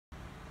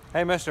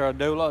Hey, Mr.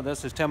 Abdul,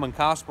 this is Tilmon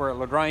at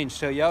LaGrange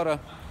Toyota.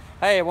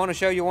 Hey, I want to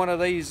show you one of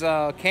these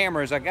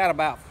Camrys. I got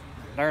about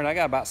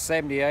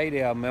 70,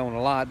 80 of them on the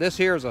lot. This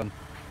here is an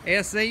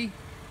SE,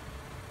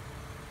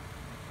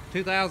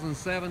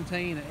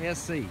 2017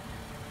 SE.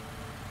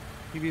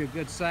 Give you a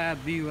good side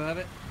view of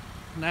it.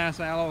 Nice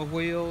alloy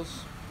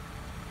wheels.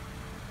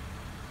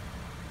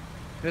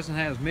 This one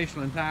has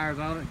Michelin tires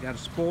on it. Got a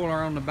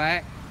spoiler on the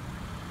back.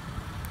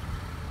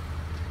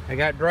 They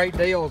got great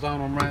deals on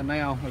them right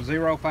now.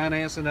 Zero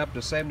financing up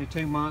to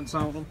 72 months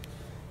on them.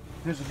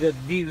 Here's a good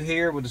view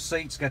here with the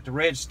seats. Got the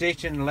red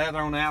stitching, leather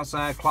on the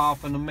outside,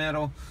 cloth in the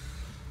middle.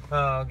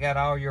 Got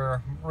all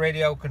your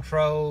radio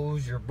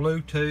controls, your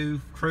Bluetooth,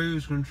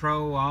 cruise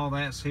control, all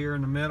that's here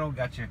in the middle.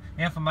 Got your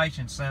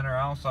information center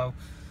also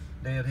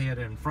dead head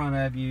in front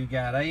of you.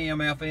 Got AM,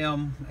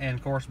 FM, and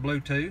of course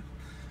Bluetooth.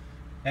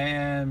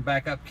 And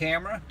backup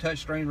camera,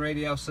 touchscreen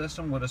radio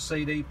system with a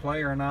CD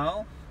player and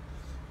all.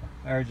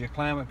 There's your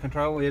climate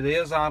control. It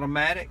is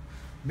automatic.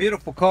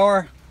 Beautiful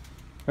car.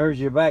 There's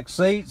your back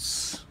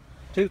seats.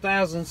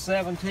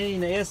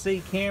 2017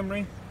 SE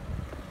Camry.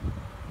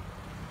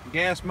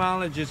 Gas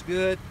mileage is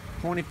good.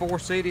 24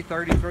 city,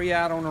 33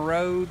 out on the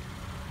road.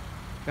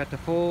 Got the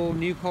full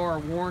new car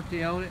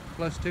warranty on it,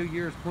 plus 2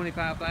 years,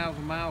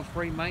 25,000 miles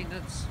free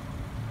maintenance.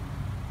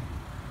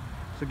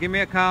 So give me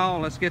a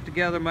call. Let's get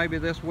together maybe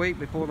this week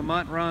before the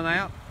month run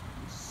out.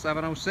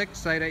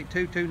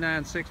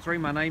 706-882-2963.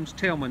 My name's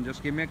Tilmon.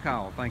 Just give me a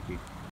call. Thank you.